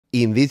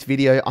In this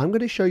video, I'm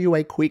going to show you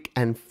a quick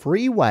and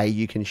free way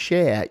you can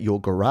share your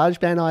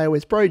GarageBand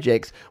iOS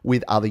projects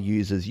with other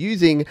users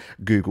using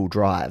Google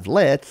Drive.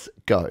 Let's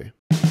go.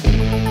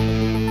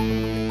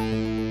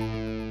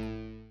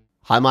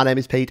 Hi, my name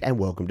is Pete and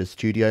welcome to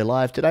Studio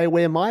Live today,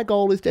 where my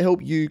goal is to help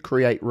you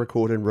create,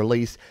 record and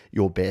release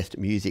your best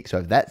music. So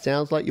if that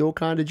sounds like your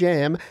kind of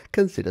jam,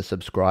 consider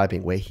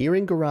subscribing. We're here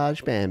in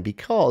GarageBand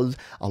because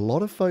a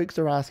lot of folks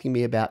are asking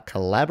me about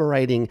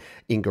collaborating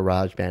in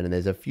GarageBand, and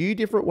there's a few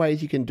different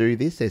ways you can do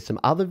this. There's some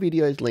other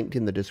videos linked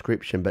in the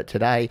description, but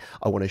today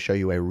I want to show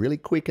you a really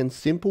quick and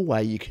simple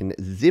way you can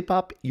zip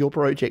up your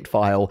project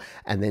file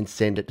and then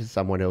send it to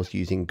someone else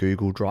using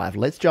Google Drive.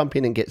 Let's jump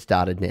in and get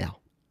started now.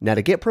 Now,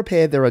 to get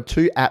prepared, there are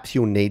two apps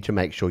you'll need to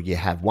make sure you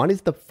have. One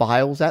is the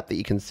Files app that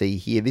you can see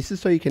here. This is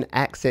so you can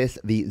access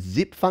the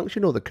zip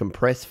function or the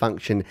compress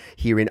function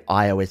here in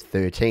iOS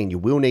 13. You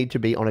will need to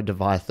be on a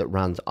device that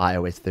runs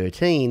iOS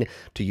 13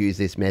 to use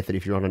this method.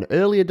 If you're on an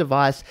earlier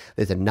device,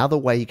 there's another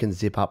way you can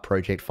zip up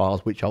project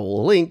files, which I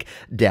will link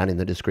down in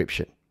the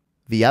description.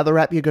 The other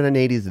app you're going to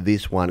need is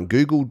this one,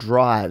 Google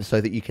Drive, so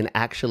that you can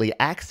actually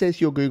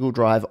access your Google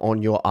Drive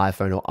on your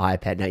iPhone or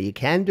iPad. Now, you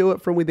can do it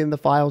from within the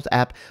Files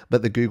app,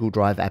 but the Google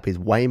Drive app is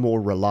way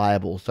more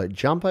reliable. So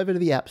jump over to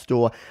the App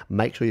Store,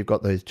 make sure you've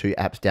got those two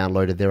apps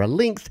downloaded. There are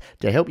links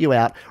to help you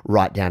out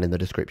right down in the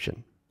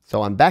description.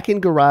 So I'm back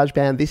in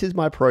GarageBand. This is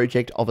my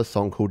project of a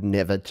song called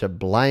Never to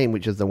Blame,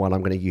 which is the one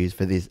I'm going to use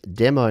for this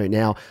demo.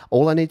 Now,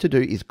 all I need to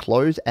do is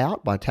close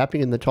out by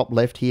tapping in the top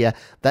left here.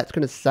 That's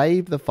going to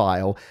save the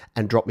file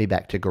and drop me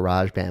back to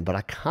GarageBand. But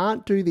I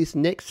can't do this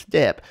next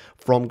step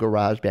from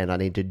GarageBand. I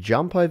need to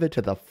jump over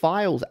to the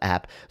Files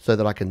app so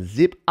that I can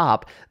zip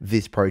up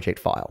this project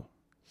file.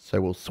 So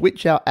we'll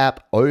switch our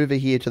app over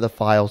here to the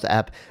Files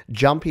app,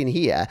 jump in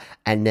here,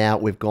 and now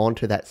we've gone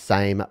to that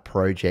same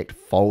project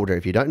folder.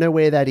 If you don't know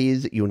where that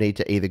is, you'll need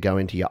to either go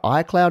into your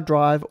iCloud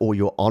Drive or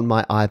your On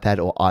My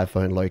iPad or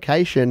iPhone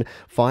location,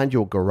 find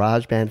your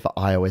GarageBand for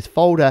iOS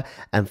folder,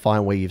 and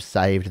find where you've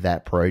saved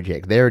that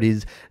project. There it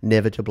is,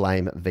 Never to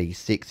Blame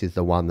V6 is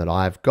the one that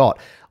I've got.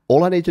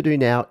 All I need to do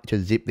now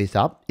to zip this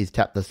up is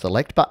tap the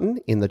select button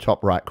in the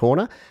top right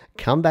corner,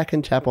 come back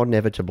and tap on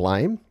Never to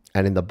Blame.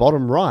 And in the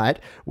bottom right,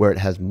 where it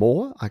has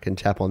more, I can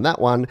tap on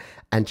that one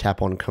and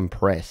tap on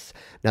compress.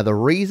 Now, the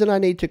reason I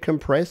need to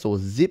compress or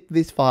zip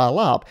this file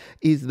up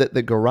is that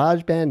the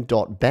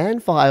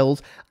GarageBand.band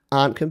files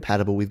aren't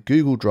compatible with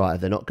Google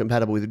Drive. They're not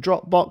compatible with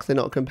Dropbox. They're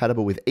not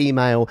compatible with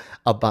email,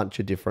 a bunch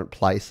of different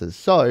places.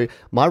 So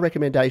my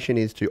recommendation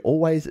is to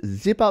always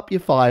zip up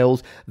your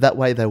files. That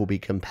way they will be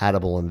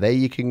compatible. And there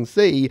you can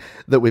see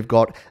that we've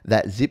got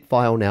that zip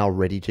file now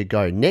ready to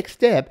go. Next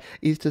step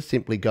is to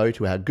simply go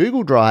to our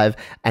Google Drive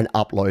and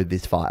upload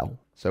this file.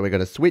 So we're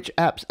going to switch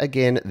apps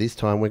again. This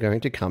time we're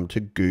going to come to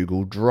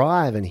Google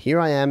Drive. And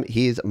here I am.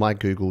 Here's my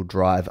Google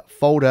Drive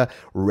folder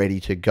ready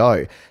to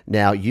go.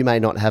 Now, you may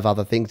not have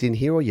other things in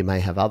here, or you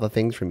may have other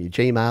things from your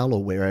Gmail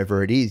or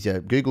wherever it is. Your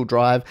Google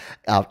Drive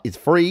is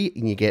free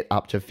and you get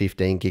up to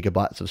 15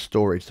 gigabytes of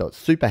storage. So it's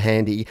super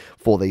handy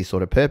for these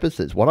sort of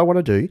purposes. What I want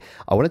to do,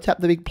 I want to tap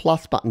the big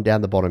plus button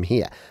down the bottom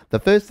here. The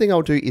first thing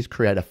I'll do is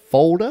create a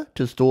folder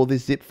to store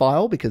this zip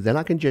file, because then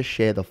I can just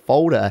share the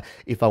folder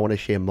if I want to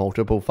share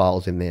multiple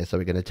files in there. So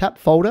we're going to tap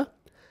folder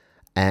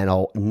and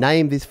I'll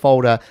name this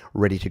folder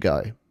Ready to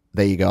Go.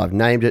 There you go. I've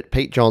named it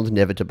Pete John's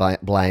Never to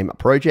Blame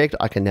project.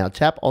 I can now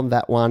tap on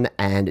that one,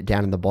 and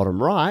down in the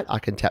bottom right, I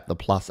can tap the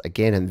plus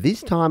again. And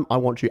this time I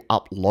want to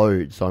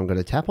upload. So I'm going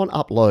to tap on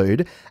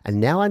upload.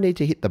 And now I need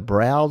to hit the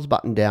browse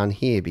button down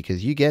here,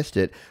 because you guessed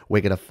it,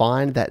 we're going to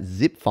find that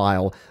zip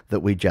file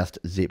that we just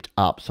zipped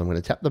up. So I'm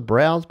going to tap the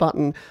browse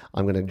button.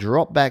 I'm going to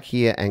drop back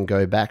here and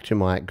go back to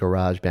my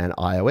GarageBand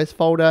iOS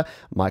folder,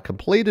 my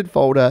completed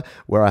folder,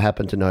 where I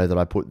happen to know that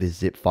I put this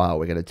zip file.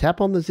 We're going to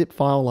tap on the zip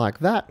file like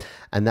that,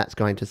 and that's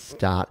going to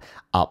start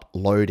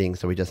uploading.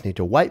 So we just need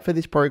to wait for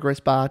this progress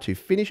bar to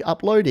finish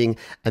uploading,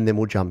 and then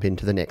we'll jump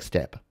into the next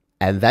step.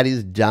 And that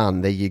is done.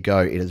 There you go.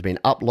 It has been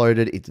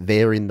uploaded. It's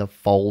there in the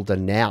folder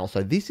now.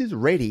 So this is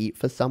ready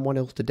for someone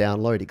else to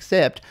download,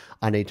 except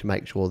I need to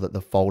make sure that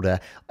the folder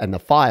and the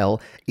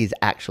file is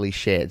actually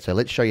shared. So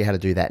let's show you how to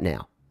do that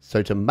now.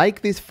 So to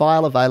make this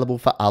file available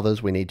for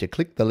others, we need to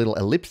click the little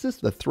ellipsis,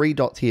 the three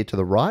dots here to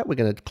the right. We're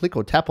going to click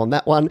or tap on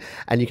that one.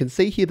 And you can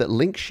see here that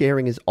link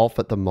sharing is off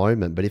at the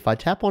moment. But if I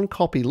tap on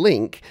copy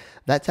link,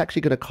 that's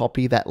actually going to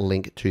copy that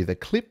link to the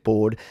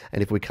clipboard.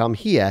 And if we come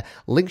here,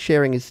 link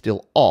sharing is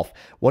still off.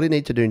 What I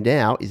need to do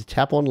now is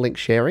tap on link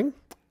sharing,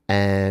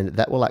 and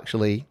that will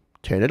actually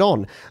turn it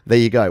on. There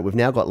you go. We've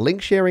now got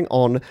link sharing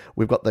on.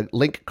 We've got the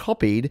link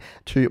copied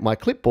to my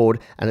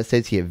clipboard, and it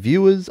says here,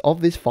 viewers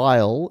of this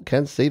file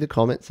can see the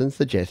comments and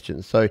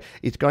suggestions. So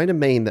it's going to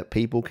mean that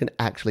people can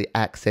actually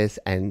access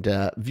and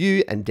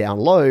view and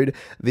download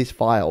this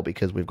file,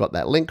 because we've got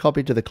that link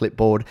copied to the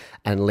clipboard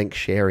and link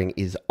sharing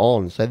is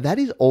on. So that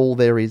is all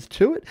there is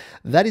to it.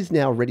 That is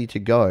now ready to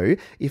go.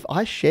 If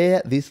I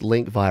share this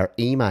link via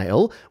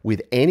email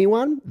with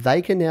anyone,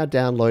 they can now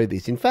download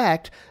this. In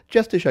fact,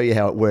 just to show you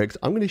how it works,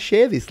 I'm going to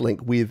share this link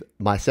with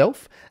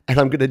myself, and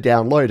I'm going to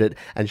download it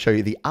and show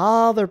you the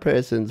other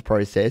person's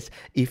process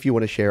if you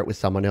want to share it with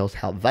someone else,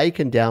 how they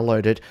can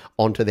download it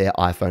onto their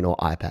iPhone or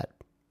iPad.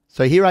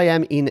 So here I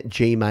am in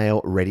Gmail,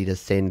 ready to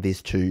send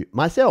this to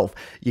myself.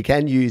 You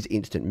can use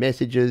instant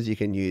messages, you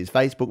can use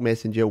Facebook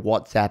Messenger,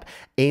 WhatsApp,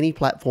 any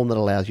platform that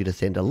allows you to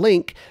send a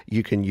link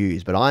you can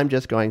use. But I'm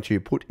just going to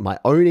put my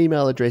own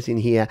email address in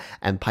here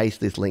and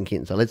paste this link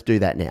in. So let's do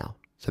that now.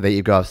 So there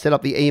you go, I've set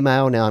up the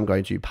email. Now I'm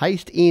going to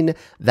paste in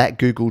that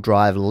Google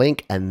Drive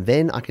link, and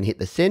then I can hit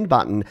the send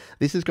button.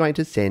 This is going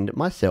to send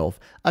myself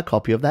a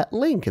copy of that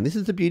link. And this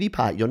is the beauty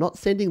part. You're not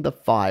sending the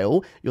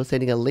file, you're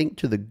sending a link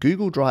to the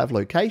Google Drive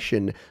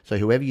location. So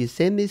whoever you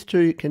send this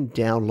to can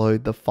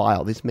download the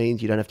file. This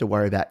means you don't have to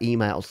worry about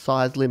email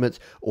size limits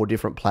or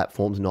different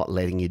platforms not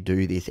letting you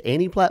do this.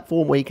 Any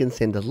platform where you can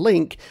send a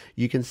link,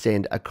 you can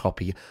send a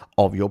copy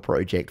of your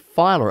project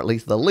file, or at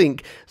least the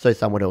link, so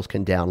someone else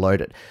can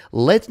download it.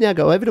 Let's now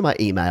go over to my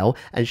email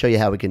and show you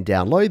how we can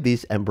download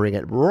this and bring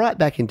it right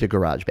back into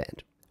GarageBand.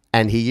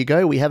 And here you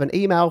go, we have an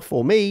email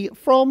for me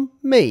from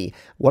me.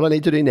 What I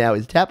need to do now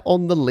is tap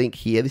on the link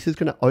here. This is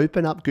going to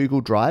open up Google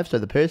Drive, so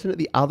the person at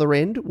the other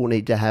end will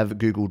need to have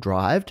Google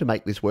Drive to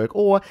make this work,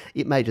 or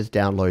it may just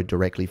download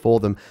directly for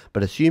them.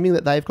 But assuming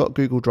that they've got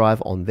Google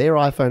Drive on their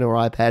iPhone or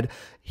iPad,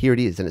 here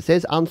it is, and it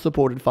says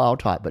unsupported file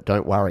type, but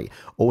don't worry.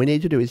 All we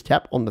need to do is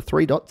tap on the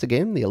three dots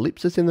again, the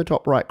ellipsis in the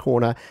top right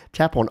corner,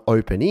 tap on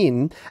open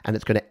in, and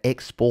it's going to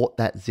export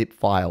that zip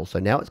file. So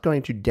now it's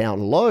going to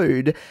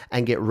download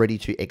and get ready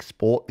to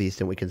export this,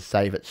 and we can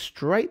save it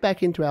straight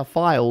back into our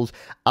files,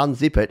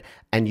 unzip it,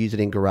 and use it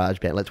in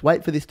GarageBand. Let's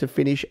wait for this to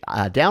finish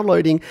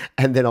downloading,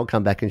 and then I'll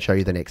come back and show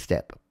you the next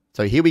step.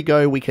 So here we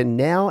go. We can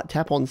now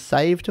tap on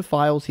Save to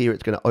Files here.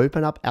 It's going to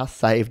open up our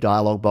Save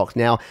dialog box.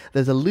 Now,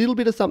 there's a little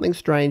bit of something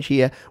strange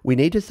here. We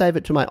need to save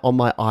it to on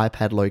my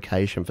iPad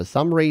location. For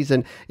some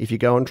reason, if you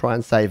go and try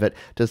and save it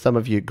to some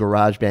of your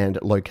GarageBand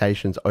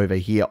locations over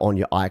here on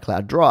your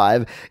iCloud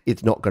Drive,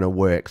 it's not going to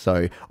work.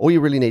 So all you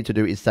really need to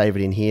do is save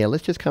it in here.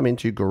 Let's just come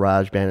into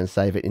GarageBand and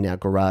save it in our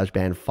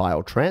GarageBand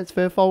file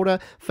transfer folder.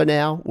 For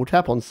now, we'll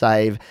tap on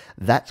Save.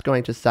 That's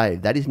going to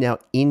save. That is now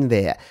in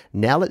there.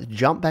 Now let's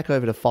jump back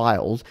over to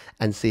Files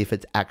and see if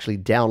it's actually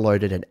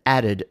downloaded and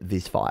added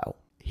this file.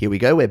 Here we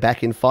go, we're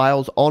back in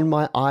Files on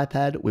my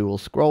iPad. We will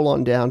scroll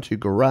on down to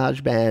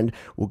GarageBand.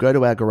 We'll go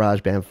to our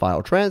GarageBand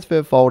file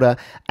transfer folder,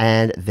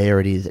 and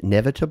there it is,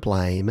 Never to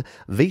Blame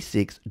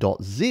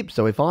v6.zip.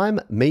 So if I'm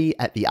me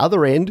at the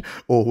other end,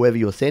 or whoever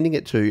you're sending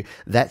it to,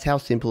 that's how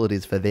simple it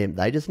is for them.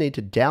 They just need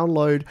to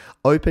download,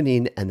 open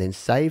in, and then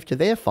save to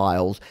their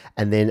files,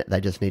 and then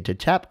they just need to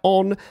tap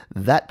on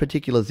that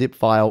particular zip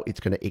file. It's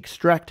going to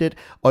extract it,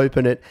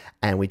 open it,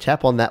 and we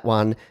tap on that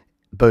one.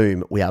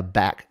 Boom, we are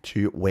back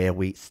to where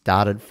we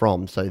started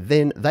from. So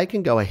then they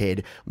can go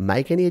ahead,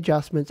 make any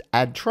adjustments,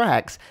 add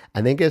tracks,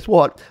 and then guess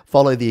what?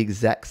 Follow the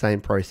exact same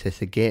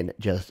process again.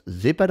 Just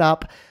zip it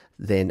up,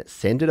 then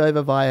send it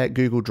over via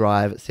Google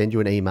Drive, send you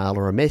an email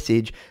or a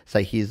message,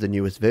 say here's the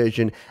newest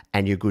version,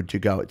 and you're good to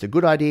go. It's a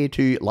good idea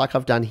to, like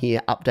I've done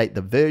here, update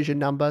the version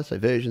number, so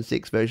version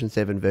 6, version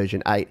 7,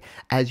 version 8,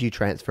 as you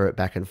transfer it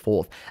back and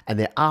forth. And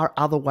there are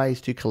other ways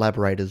to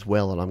collaborate as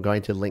well, and I'm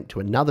going to link to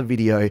another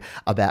video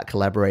about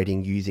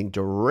collaborating using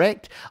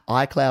direct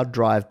iCloud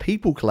Drive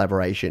people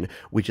collaboration,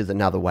 which is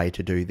another way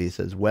to do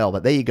this as well.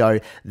 But there you go,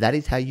 that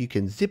is how you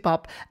can zip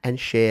up and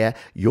share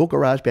your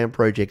GarageBand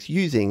projects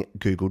using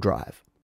Google Drive.